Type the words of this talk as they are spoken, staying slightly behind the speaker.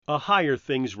A Higher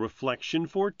Things Reflection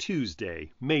for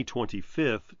Tuesday, May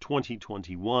 25th,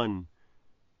 2021.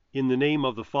 In the name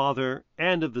of the Father,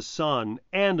 and of the Son,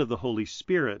 and of the Holy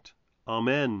Spirit.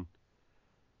 Amen.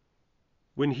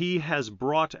 When he has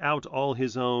brought out all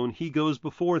his own, he goes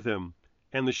before them,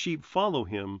 and the sheep follow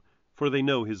him, for they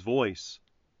know his voice.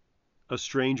 A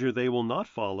stranger they will not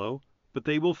follow, but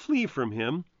they will flee from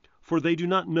him, for they do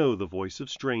not know the voice of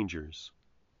strangers.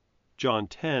 John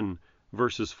 10,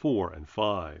 verses 4 and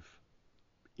 5.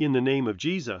 In the name of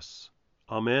Jesus.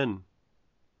 Amen.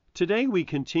 Today we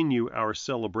continue our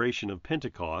celebration of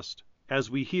Pentecost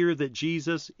as we hear that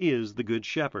Jesus is the Good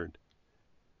Shepherd.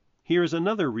 Here is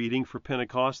another reading for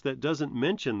Pentecost that doesn't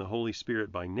mention the Holy Spirit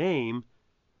by name,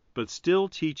 but still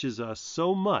teaches us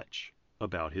so much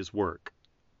about his work.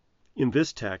 In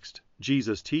this text,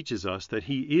 Jesus teaches us that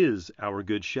he is our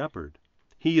Good Shepherd.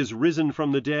 He is risen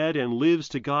from the dead and lives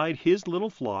to guide his little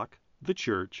flock, the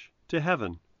church, to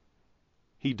heaven.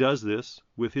 He does this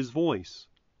with his voice.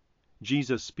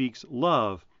 Jesus speaks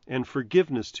love and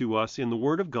forgiveness to us in the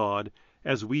Word of God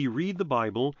as we read the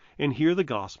Bible and hear the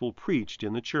gospel preached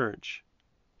in the church.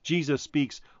 Jesus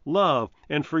speaks love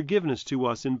and forgiveness to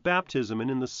us in baptism and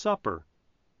in the supper,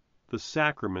 the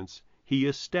sacraments he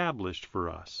established for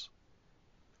us.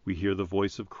 We hear the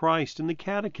voice of Christ in the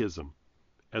catechism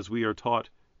as we are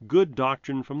taught good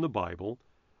doctrine from the Bible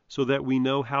so that we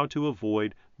know how to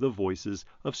avoid the voices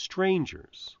of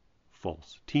strangers,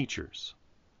 false teachers.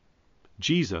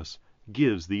 Jesus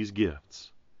gives these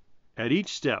gifts. At each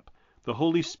step, the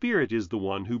Holy Spirit is the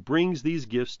one who brings these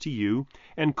gifts to you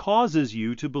and causes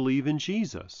you to believe in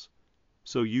Jesus,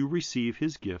 so you receive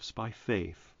his gifts by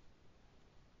faith.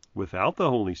 Without the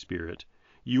Holy Spirit,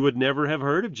 you would never have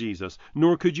heard of Jesus,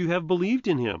 nor could you have believed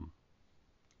in him.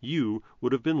 You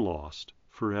would have been lost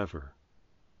forever.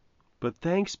 But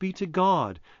thanks be to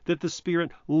God that the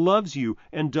Spirit loves you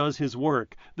and does his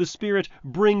work. The Spirit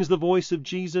brings the voice of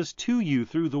Jesus to you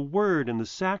through the Word and the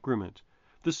sacrament.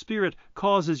 The Spirit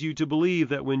causes you to believe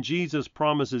that when Jesus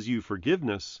promises you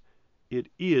forgiveness, it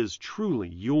is truly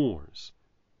yours.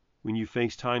 When you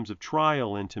face times of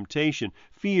trial and temptation,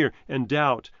 fear and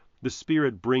doubt, the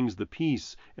Spirit brings the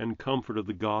peace and comfort of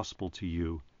the gospel to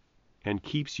you and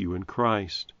keeps you in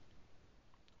Christ.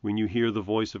 When you hear the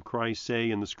voice of Christ say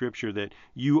in the Scripture that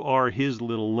you are his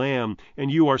little lamb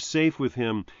and you are safe with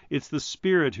him, it's the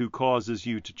Spirit who causes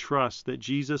you to trust that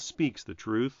Jesus speaks the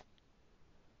truth.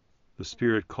 The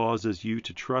Spirit causes you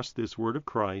to trust this word of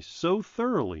Christ so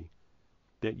thoroughly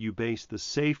that you base the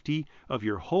safety of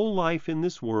your whole life in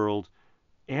this world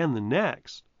and the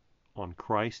next on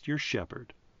Christ your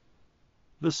shepherd.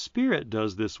 The Spirit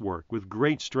does this work with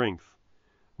great strength,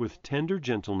 with tender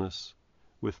gentleness,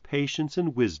 with patience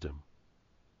and wisdom.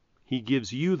 He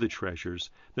gives you the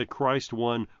treasures that Christ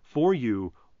won for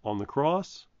you on the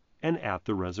cross and at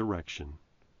the resurrection.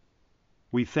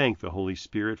 We thank the Holy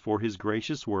Spirit for his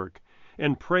gracious work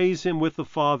and praise him with the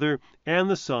Father and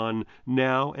the Son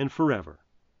now and forever.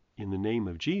 In the name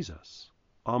of Jesus.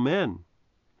 Amen.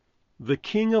 The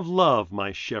King of love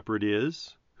my shepherd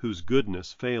is, whose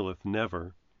goodness faileth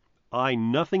never. I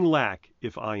nothing lack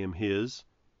if I am his,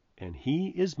 and he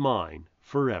is mine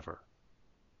forever.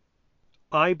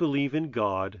 I believe in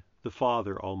God, the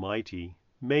Father Almighty,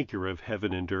 maker of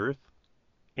heaven and earth,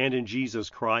 and in Jesus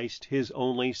Christ, his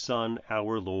only Son,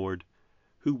 our Lord,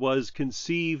 who was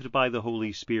conceived by the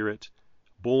Holy Spirit,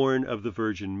 born of the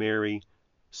Virgin Mary,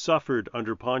 suffered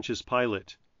under Pontius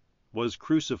Pilate, was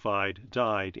crucified,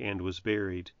 died, and was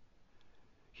buried.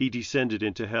 He descended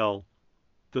into hell.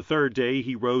 The third day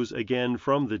he rose again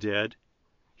from the dead.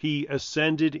 He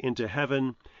ascended into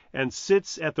heaven and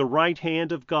sits at the right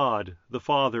hand of God, the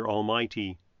Father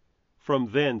Almighty.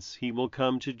 From thence he will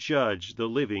come to judge the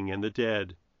living and the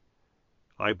dead.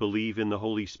 I believe in the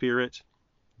Holy Spirit,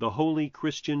 the holy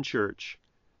Christian Church,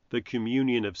 the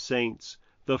communion of saints,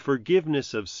 the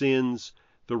forgiveness of sins,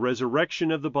 the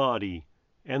resurrection of the body,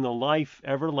 and the life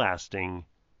everlasting.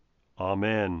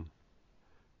 Amen.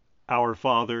 Our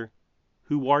Father,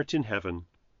 who art in heaven,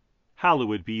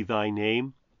 hallowed be thy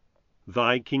name.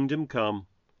 Thy kingdom come,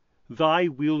 thy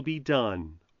will be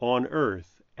done, on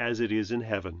earth as it is in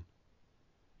heaven.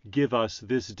 Give us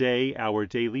this day our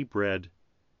daily bread,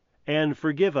 and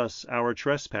forgive us our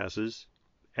trespasses,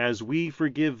 as we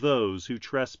forgive those who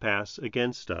trespass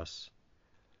against us.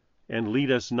 And lead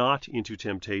us not into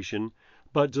temptation,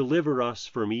 but deliver us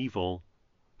from evil.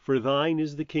 For thine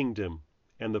is the kingdom,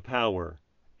 and the power,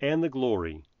 and the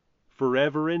glory,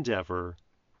 forever and ever.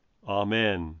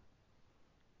 Amen.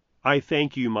 I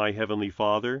thank you, my heavenly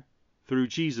Father, through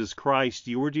Jesus Christ,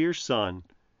 your dear Son,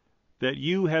 that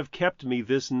you have kept me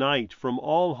this night from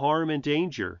all harm and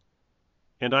danger,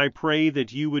 And I pray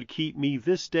that you would keep me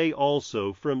this day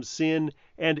also from sin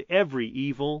and every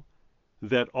evil,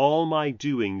 that all my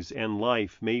doings and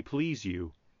life may please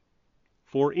you.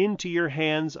 For into your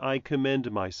hands I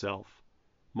commend myself,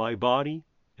 my body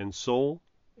and soul,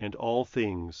 and all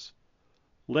things.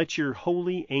 Let your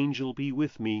holy angel be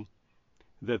with me,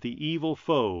 that the evil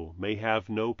foe may have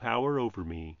no power over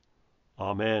me.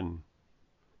 Amen.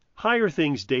 Higher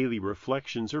Things Daily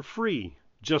Reflections are free,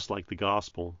 just like the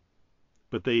Gospel,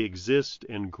 but they exist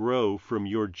and grow from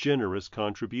your generous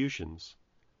contributions.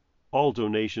 All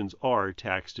donations are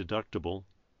tax deductible.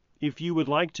 If you would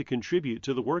like to contribute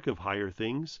to the work of Higher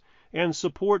Things and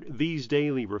support these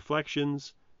daily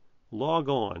reflections, log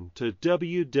on to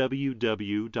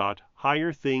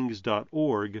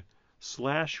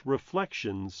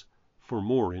www.higherthings.org/reflections for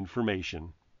more information.